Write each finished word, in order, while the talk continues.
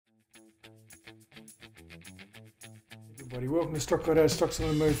Everybody, welcome to Stockradar Stocks on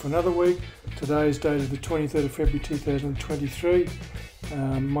the Move for another week. Today's date is the 23rd of February 2023.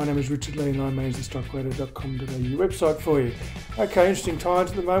 My name is Richard Lee and I manage the stockradar.com.au website for you. Okay, interesting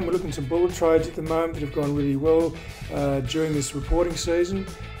times at the moment. We're looking at some bullet trades at the moment that have gone really well during this reporting season.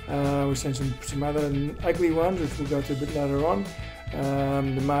 We've seen some other ugly ones, which we'll go through a bit later on.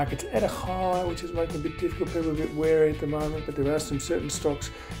 The market's at a high, which is making it a bit difficult. People are a bit wary at the moment, but there are some certain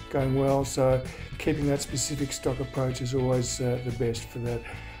stocks going well, so keeping that specific stock approach is always the best for that.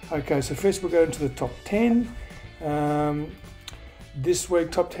 Okay, so first we'll go into the top 10. This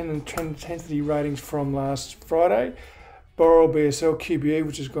week, top 10 and intensity ratings from last Friday. Boral, BSL, QBE,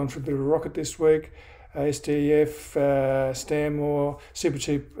 which has gone for a bit of a rocket this week. SDF, Stanmore,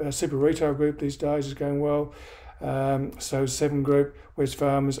 Super Retail Group these days is going well. So 7 Group, West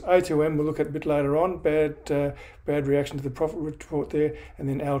Farmers, A2M we'll look at a bit later on. Bad reaction to the profit report there, and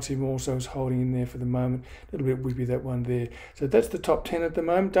then Altium also is holding in there for the moment. A little bit whippy, that one there. So that's the top 10 at the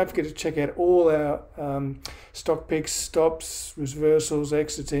moment. Don't forget to check out all our stock picks, stops, reversals,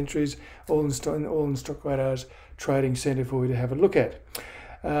 exits, entries, all in Stockradar's trading centre for you to have a look at.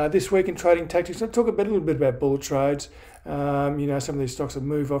 This week in trading tactics, I'll talk a little bit about bullet trades. Some of these stocks have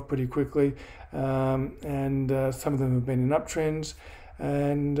moved off pretty quickly, and some of them have been in uptrends.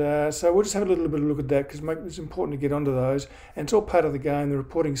 And so we'll just have a little bit of a look at that because it's important to get onto those. And it's all part of the game. The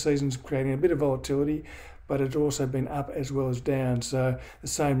reporting season's creating a bit of volatility, but it's also been up as well as down. So the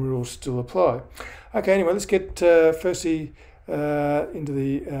same rules still apply. Okay, anyway, let's get firstly into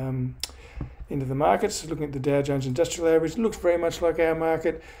the markets. Looking at the Dow Jones Industrial Average, it looks very much like our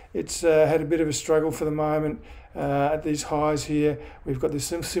market. It's had a bit of a struggle for the moment at these highs here. We've got this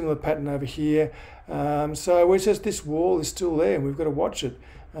similar pattern over here. So it's just this wall is still there and we've got to watch it.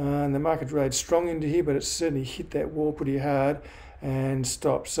 And the market rode strong into here, but it's certainly hit that wall pretty hard and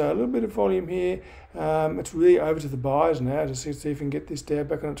stopped. So a little bit of volume here. It's really over to the buyers now to see if we can get this Dow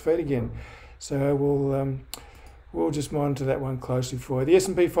back on its feet again. So we'll just monitor that one closely for you. The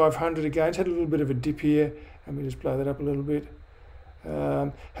S&P 500 again, it's had a little bit of a dip here. Let me just blow that up a little bit.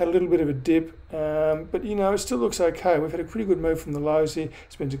 Had a little bit of a dip, but it still looks okay. We've had a pretty good move from the lows here.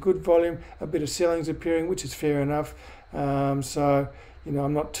 It's been a good volume, a bit of selling's appearing, which is fair enough. So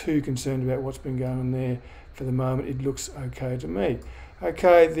I'm not too concerned about what's been going on there for the moment. It looks okay to me.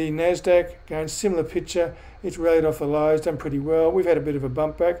 Okay, the Nasdaq, again, similar picture. It's rallied off the lows, done pretty well. We've had a bit of a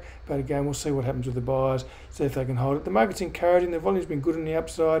bump back, but again, we'll see what happens with the buyers, see if they can hold it. The market's encouraging, the volume's been good on the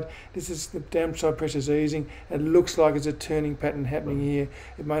upside. This is the downside pressure's easing. It looks like it's a turning pattern happening here.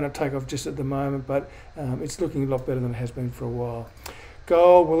 It may not take off just at the moment, but it's looking a lot better than it has been for a while.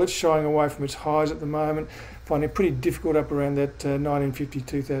 Gold, well, it's shying away from its highs at the moment. Finding it pretty difficult up around that $1,950,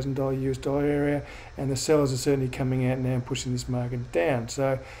 $2,000 US dollar area, and the sellers are certainly coming out now and pushing this market down.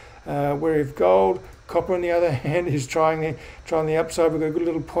 So wary of gold. Copper, on the other hand, is trying the upside. We've got a good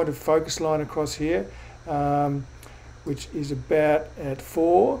little point of focus line across here, which is about at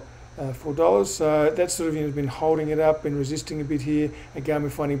 $4. So that's sort of been holding it up, been resisting a bit here. Again, we're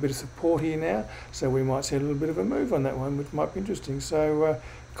finding a bit of support here now, so we might see a little bit of a move on that one, which might be interesting. So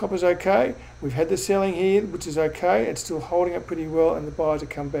copper's okay. We've had the selling here, which is okay. It's still holding up pretty well, and the buyers have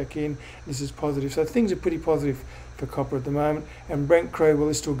come back in. This is positive. So things are pretty positive for copper at the moment. And Brent crude, well,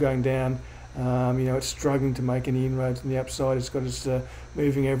 it's still going down. It's struggling to make any inroads on the upside. It's got its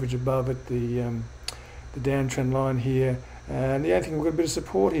moving average above it, the downtrend line here. And the only thing, we've got a bit of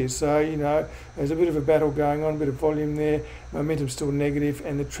support here. So, there's a bit of a battle going on, a bit of volume there. Momentum's still negative,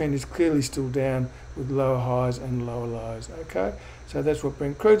 and the trend is clearly still down with lower highs and lower lows. Okay, so that's what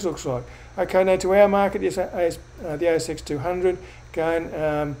Brent crude looks like. Okay, now to our market, yes, the ASX 200.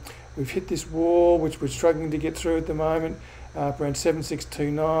 Again, we've hit this wall, which we're struggling to get through at the moment. Around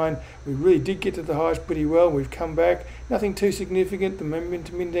 7629. We really did get to the highs pretty well. We've come back. Nothing too significant. The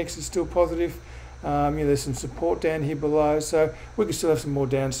momentum index is still positive. There's some support down here below, so we could still have some more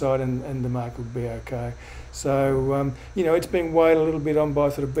downside and the market would be okay. So, it's been weighed a little bit on by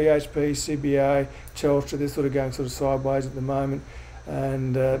sort of BHP, CBA, Telstra. They're sort of going sort of sideways at the moment,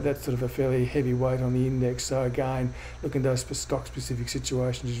 and that's sort of a fairly heavy weight on the index. So again, looking at those stock-specific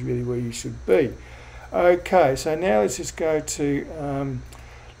situations is really where you should be. Okay, so now let's just go to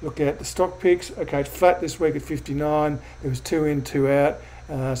look at the stock picks. Okay, it's flat this week at 59. There was 2 in, 2 out.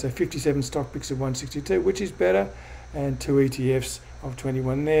 So 57 stock picks at 162, which is better, and 2 ETFs of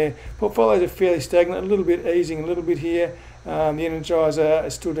 21 there. Portfolios are fairly stagnant, a little bit easing a little bit here. The Energizer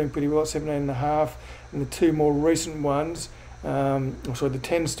is still doing pretty well at 17.5, and the 2 more recent ones, the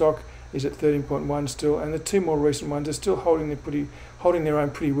 10 stock is at 13.1 still, and the 2 more recent ones are still holding their own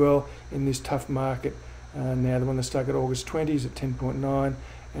pretty well in this tough market. Now the one that stuck at August 20 is at 10.9,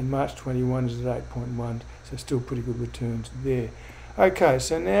 and March 21 is at 8.1, so still pretty good returns there. Okay,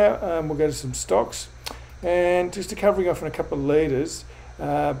 so now we'll go to some stocks, and just covering off on a couple of leaders.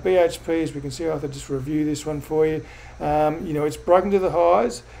 BHP, as we can see, I'll have to just review this one for you. You know, it's broken to the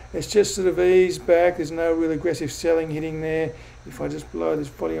highs. It's just sort of eased back. There's no real aggressive selling hitting there. If I just blow this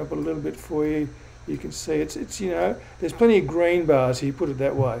volume up a little bit for you, you can see it's you know, there's plenty of green bars here, put it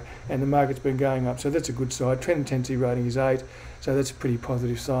that way, and the market's been going up, so that's a good sign. Trend intensity rating is 8, so that's a pretty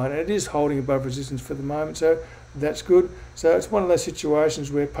positive sign, and it is holding above resistance for the moment, so that's good. So it's one of those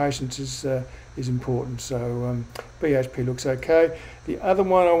situations where patience is important. So BHP looks okay. The other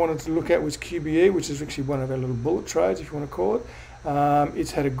one I wanted to look at was QBE, which is actually one of our little bullet trades, if you want to call it.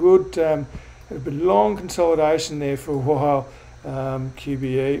 It's had a good, had a bit long consolidation there for a while.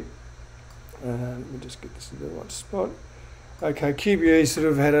 QBE. Let me just get this into the right spot. Okay, QBE sort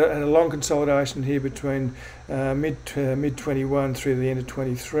of had a long consolidation here between mid 21 through to the end of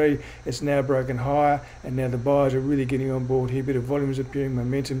 23. It's now broken higher, and now the buyers are really getting on board here. Bit of volumes appearing,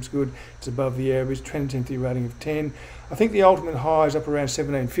 momentum's good. It's above the average. Trend intensity rating of 10. I think the ultimate high is up around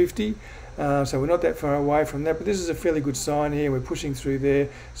 1750. So we're not that far away from that, but this is a fairly good sign here. We're pushing through there.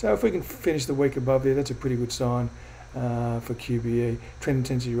 So if we can finish the week above there, that's a pretty good sign. For QBE. Trend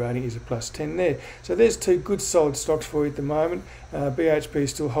intensity rating is a +10 there. So there's two good solid stocks for you at the moment. BHP is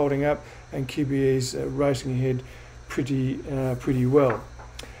still holding up, and QBE is racing ahead pretty well.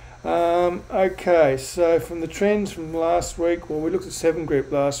 Okay, so from the trends from last week, well, we looked at 7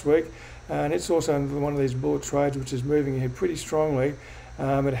 Group last week, and it's also one of these bullet trades which is moving ahead pretty strongly.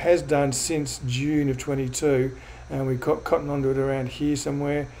 It has done since June of 22, and we got cotton onto it around here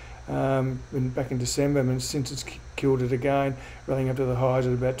somewhere. Back in December, and since it's killed it again, running up to the highs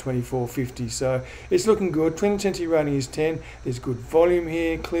at about 24.50. So it's looking good. Trend intensity rating is 10. There's good volume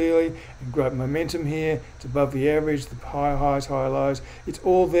here, clearly, and great momentum here. It's above the average, the higher highs, higher lows. It's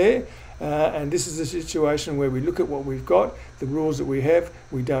all there. And this is a situation where we look at what we've got, the rules that we have.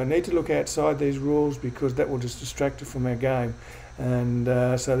 We don't need to look outside these rules because that will just distract us from our game. And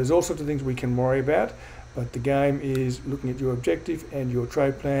so there's all sorts of things we can worry about. But the game is looking at your objective and your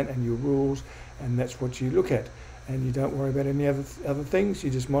trade plan and your rules, and that's what you look at. And you don't worry about any other things. You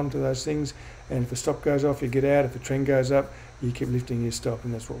just monitor those things, and if a stop goes off, you get out. If the trend goes up, you keep lifting your stop,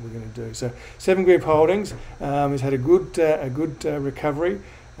 and that's what we're going to do. So 7 Group Holdings has had a good recovery,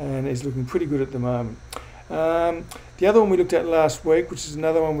 and is looking pretty good at the moment. The other one we looked at last week, which is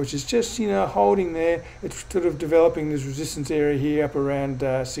another one which is just, you know, holding there. It's sort of developing this resistance area here up around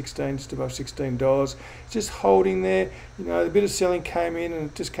 16, just above $16. It's just holding there. You know, a bit of selling came in and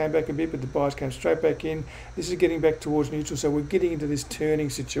it just came back a bit, but the buyers came straight back in. This is getting back towards neutral, so we're getting into this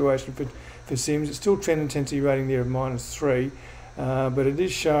turning situation for Sims. It's still trend intensity rating there of -3, but it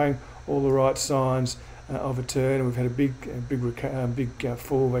is showing all the right signs of a turn. And we've had a big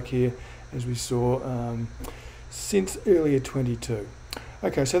fall back here, as we saw since earlier 22.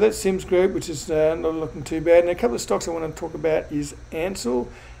 Okay, so that's Sims Group, which is not looking too bad. And a couple of stocks I want to talk about is Ansell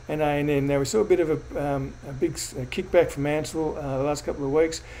and A&M. Now we saw a bit of a big kickback from Ansell the last couple of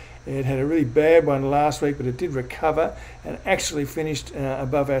weeks. It had a really bad one last week, but it did recover and actually finished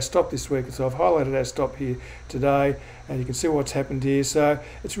above our stop this week. So I've highlighted our stop here today, and you can see what's happened here. So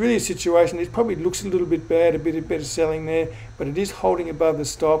it's really a situation. It probably looks a little bit bad, a bit better selling there, but it is holding above the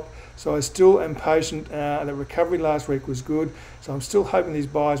stop. So I still am patient. The recovery last week was good, so I'm still hoping these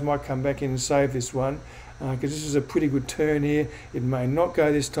buyers might come back in and save this one, because this is a pretty good turn here. It may not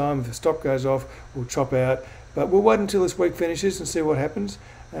go this time. If the stop goes off, we'll chop out. But we'll wait until this week finishes and see what happens.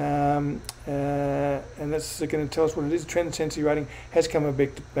 And that's going to tell us what it is. The trend intensity rating has come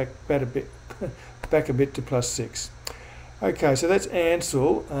back a bit to +6. Okay, so that's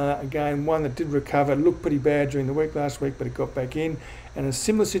Ansell. Again, one that did recover. It looked pretty bad during the week last week, but it got back in. And a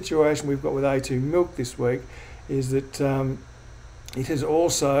similar situation we've got with A2 Milk this week is that it has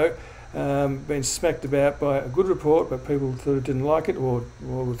also been smacked about by a good report, but people sort of didn't like it, or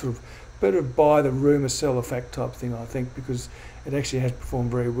sort of better buy the rumour, sell the fact type thing, I think, because it actually has performed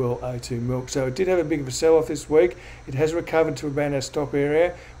very well, A2 Milk. So it did have a big of a sell-off this week. It has recovered to around our stop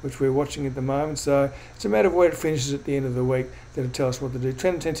area, which we're watching at the moment. So it's a matter of where it finishes at the end of the week that'll tell us what to do.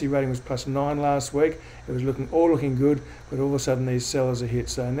 Trend intensity rating was +9 last week. It was all looking good, but all of a sudden these sellers are hit.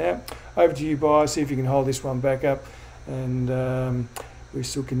 So now over to you, buyers. See if you can hold this one back up, and we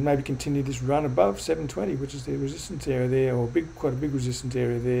still can maybe continue this run above 720, which is the resistance area there, or quite a big resistance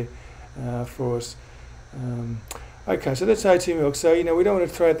area there for us. Okay, so that's A2 Milk. So, you know, we don't want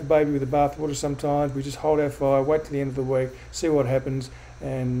to throw out the baby with the bathwater sometimes. We just hold our fire, wait till the end of the week, see what happens,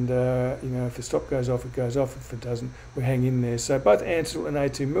 and, you know, if the stop goes off, it goes off. If it doesn't, we hang in there. So both Ansell and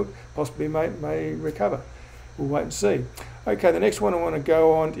A2 Milk possibly may recover. We'll wait and see. Okay, the next one I want to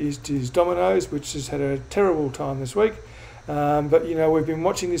go on is Domino's, which has had a terrible time this week. But you know, we've been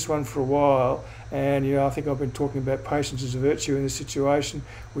watching this one for a while, and you know, I think I've been talking about patience as a virtue in this situation.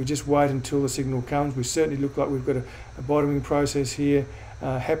 We just wait until the signal comes. We certainly look like we've got a bottoming process here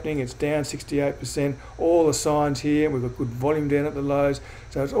happening. It's down 68%. All the signs here. We've got good volume down at the lows,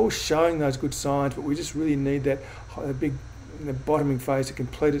 so it's all showing those good signs. But we just really need that big bottoming phase to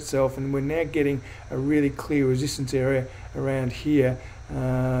complete itself, and we're now getting a really clear resistance area around here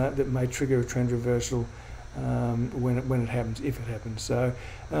that may trigger a trend reversal when it happens, if it happens. So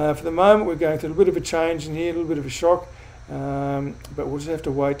for the moment we're going through a bit of a change in here, a little bit of a shock, but we'll just have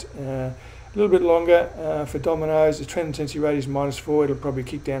to wait a little bit longer for Domino's. The trend intensity rate is -4. It'll probably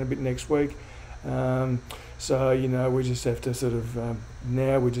kick down a bit next week. So you know, we just have to sort of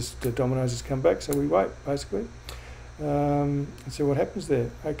now Domino's has come back, so we wait basically and see what happens there.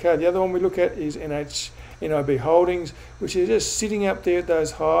 Okay, the other one we look at is NIB Holdings, which is just sitting up there at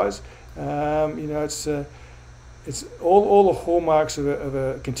those highs. You know, it's all the hallmarks of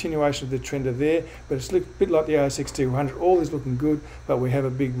a continuation of the trend are there, but it's a bit like the ASX 200. All is looking good, but we have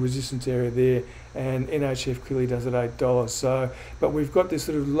a big resistance area there, and NHF clearly does at $8. So, but we've got this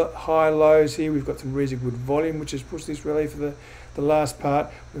sort of high lows here. We've got some reasonably good volume, which has pushed this rally for the last part.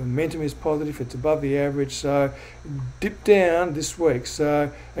 The momentum is positive. It's above the average. So, dipped down this week. So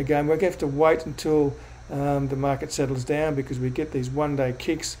again, we're going to have to wait until the market settles down, because we get these one-day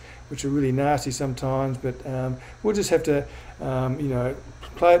kicks which are really nasty sometimes, but we'll just have to you know,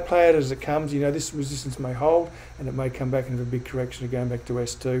 play it as it comes. You know, this resistance may hold and it may come back and have a big correction going back to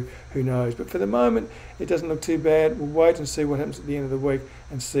S2, who knows. But for the moment it doesn't look too bad. We'll wait and see what happens at the end of the week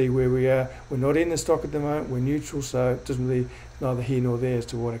and see where we are. We're not in the stock at the moment, we're neutral, so it doesn't really, neither here nor there as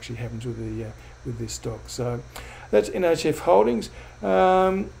to what actually happens with this stock. So that's NHF Holdings.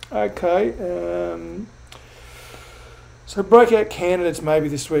 So breakout candidates maybe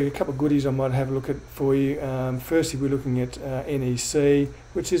this week, a couple of goodies I might have a look at for you. Firstly, we're looking at NEC,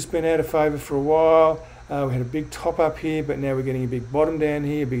 which has been out of favour for a while. We had a big top up here, but now we're getting a big bottom down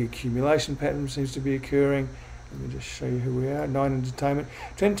here. A big accumulation pattern seems to be occurring. Let me just show you who we are. Nine Entertainment.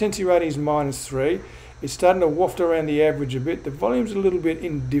 Trend intensity rating is -3. It's starting to waft around the average a bit. The volume's a little bit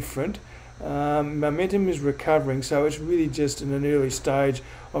indifferent. Momentum is recovering, so it's really just in an early stage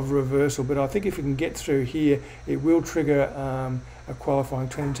of reversal, but I think if we can get through here, it will trigger a qualifying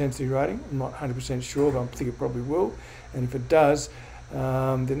trend intensity rating. I'm not 100% sure, but I think it probably will, and if it does,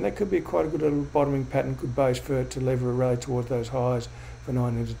 then that could be quite a good little bottoming pattern, good base for it to lever a rally towards those highs for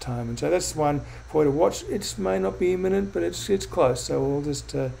Nine Entertainment. So that's one for you to watch. It may not be imminent, but it's close, so we'll just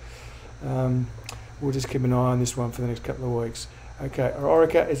keep an eye on this one for the next couple of weeks. Okay,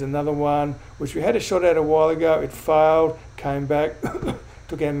 Orica is another one which we had a shot at a while ago. It failed, came back,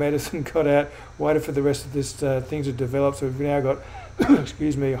 took our medicine, got out, waited for the rest of this thing to develop. So we've now got,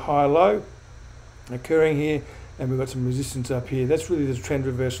 excuse me, high low occurring here, and we've got some resistance up here. That's really the trend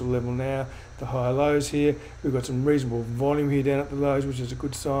reversal level now. The high lows here. We've got some reasonable volume here down at the lows, which is a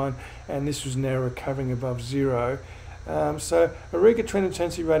good sign. And this was now recovering above 0. So Orica trend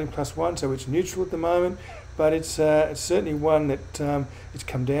intensity rating +1, so it's neutral at the moment. But it's certainly one that it's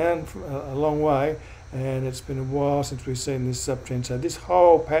come down a long way, and it's been a while since we've seen this subtrend. So this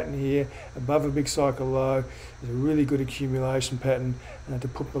whole pattern here above a big cycle low is a really good accumulation pattern to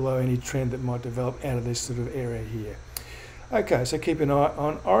put below any trend that might develop out of this sort of area here. Okay, so keep an eye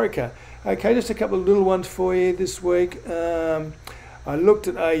on Orica. Okay, just a couple of little ones for you this week. I looked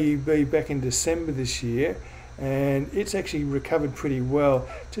at AUB back in December this year, and it's actually recovered pretty well.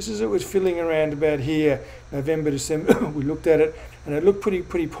 Just as it was filling around about here, November, December, we looked at it, and it looked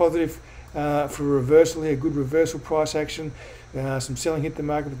pretty positive for a reversal here, good reversal price action. Some selling hit the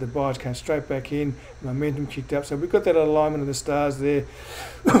market, but the buyers came straight back in, momentum kicked up. So we've got that alignment of the stars there,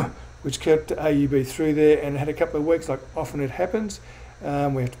 which kept AUB through there, and had a couple of weeks, like often it happens.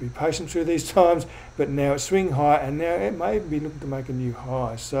 We have to be patient through these times, but now it's swinging high, and now it may even be looking to make a new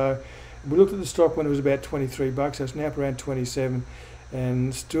high. So we looked at the stock when it was about $23, so it's now up around 27,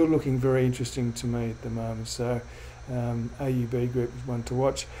 and still looking very interesting to me at the moment. So AUB Group is one to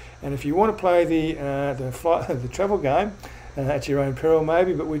watch. And if you want to play the travel game at your own peril,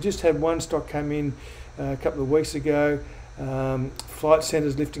 maybe, but we just had one stock come in a couple of weeks ago. Flight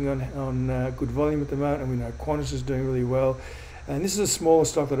Centre's lifting on good volume at the moment, and we know Qantas is doing really well. And this is a smaller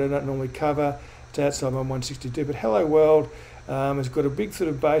stock that I don't normally cover. It's outside my 162, but Hello World has got a big sort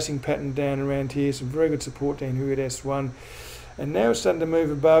of basing pattern down around here, some very good support down here at S1, and now it's starting to move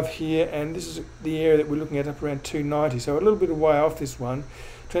above here, and this is the area that we're looking at up around 290, so a little bit away off this one.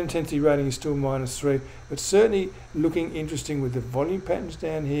 Trend intensity rating is still -3, but certainly looking interesting with the volume patterns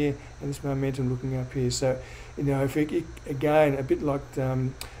down here and this momentum looking up here. So you know, if it, again, a bit like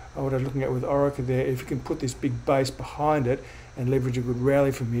what I was looking at with Orica there, if you can put this big base behind it and leverage a good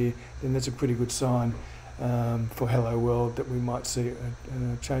rally from here, then that's a pretty good sign for Hello World that we might see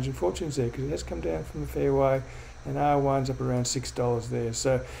a change in fortunes there, because it has come down from the fairway, and R1's up around $6 there.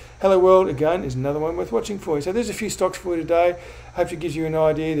 So Hello World, again, is another one worth watching for you. So there's a few stocks for you today. Hope it gives you an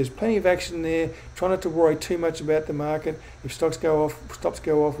idea. There's plenty of action there. Try not to worry too much about the market. If stops go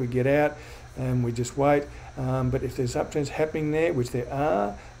off, we get out and we just wait. But if there's uptrends happening there, which there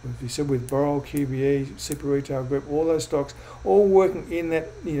are, as we said with Boral, QBE, Super Retail Group, all those stocks, all working in that,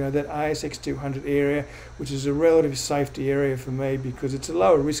 you know, that ASX 200 area, which is a relative safety area for me because it's a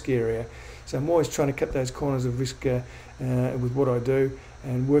lower risk area. So I'm always trying to cut those corners of risk with what I do,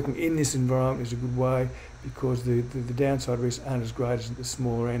 and working in this environment is a good way because the downside risks aren't as great as at the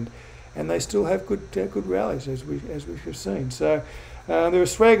smaller end, and they still have good rallies as we have seen. So there are a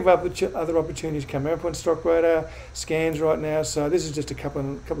swag of other opportunities coming up on Stockradar scans right now. So this is just a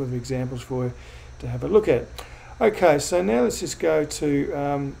couple of examples for you to have a look at. Okay, so now let's just go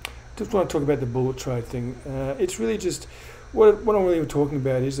to just want to talk about the bullet trade thing. It's really just what I'm really talking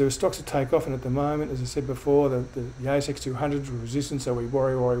about is there are stocks that take off, and at the moment, as I said before, the ASX 200 is resistant, so we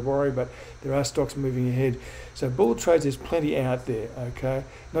worry, but there are stocks moving ahead. So bullet trades, there's plenty out there, okay?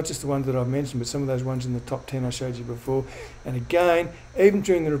 Not just the ones that I've mentioned, but some of those ones in the top 10 I showed you before. And again, even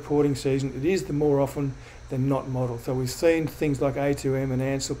during the reporting season, it is the more often than not model. So we've seen things like A2M and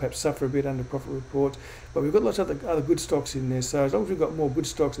Ansell perhaps suffer a bit under profit reports, but we've got lots of other good stocks in there. So as long as we've got more good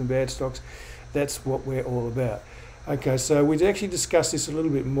stocks than bad stocks, that's what we're all about. Okay, so we actually discussed this a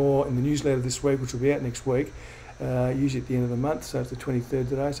little bit more in the newsletter this week, which will be out next week, usually at the end of the month, so it's the 23rd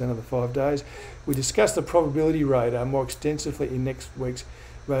today, so another 5 days. We discussed the probability radar more extensively in next week's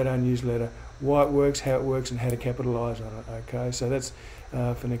radar newsletter, why it works, how it works, and how to capitalise on it. Okay, so that's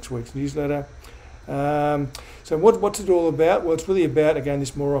for next week's newsletter. So what's it all about? Well, it's really about, again,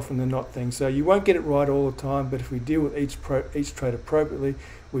 this more often than not thing. So you won't get it right all the time, but if we deal with each trade appropriately,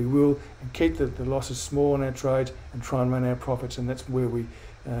 we will, and keep the losses small on our trades and try and run our profits, and that's where we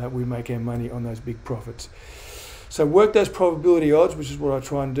make our money on those big profits. So work those probability odds, which is what I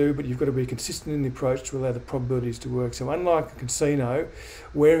try and do, but you've got to be consistent in the approach to allow the probabilities to work. So unlike a casino,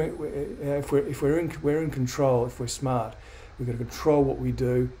 if we're in control, if we're smart, we've got to control what we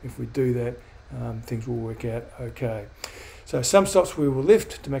do. If we do that, things will work out okay. So some stocks we will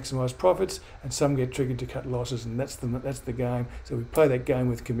lift to maximise profits, and some get triggered to cut losses, and that's the game. So we play that game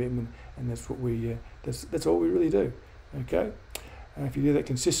with commitment, and that's what that's all we really do. Okay. If you do that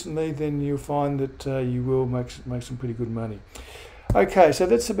consistently, then you'll find that you will make some pretty good money. Okay, so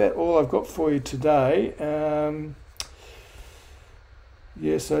that's about all I've got for you today.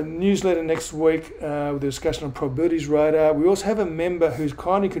 So newsletter next week with a discussion on probabilities radar. We also have a member who's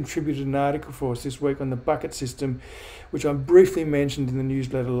kindly contributed an article for us this week on the bucket system, which I briefly mentioned in the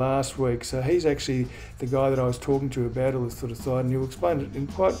newsletter last week. So he's actually the guy that I was talking to about all this sort of side, and he'll explain it in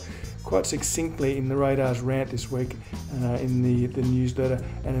quite succinctly in the Radar's rant this week in the newsletter,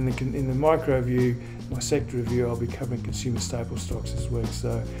 and in the micro view, my sector review, I'll be covering consumer staple stocks this week.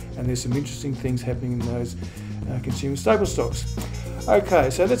 So, and there's some interesting things happening in those consumer staple stocks. Okay,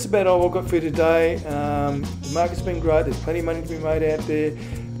 so that's about all I've got for you today. The market's been great. There's plenty of money to be made out there.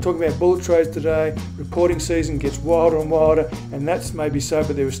 Talking about bullet trades today. Reporting season gets wilder and wilder, and that's maybe so,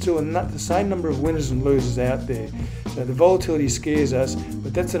 but there are still the same number of winners and losers out there. So the volatility scares us,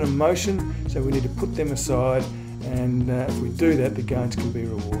 but that's an emotion, so we need to put them aside, and if we do that, the gains can be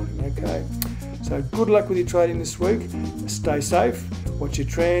rewarding. Okay, so good luck with your trading this week. Stay safe, watch your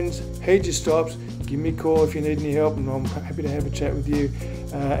trends, heed your stops. Give me a call if you need any help, and I'm happy to have a chat with you.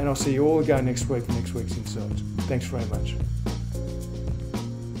 And I'll see you all again next week for next week's Insights. Thanks very much.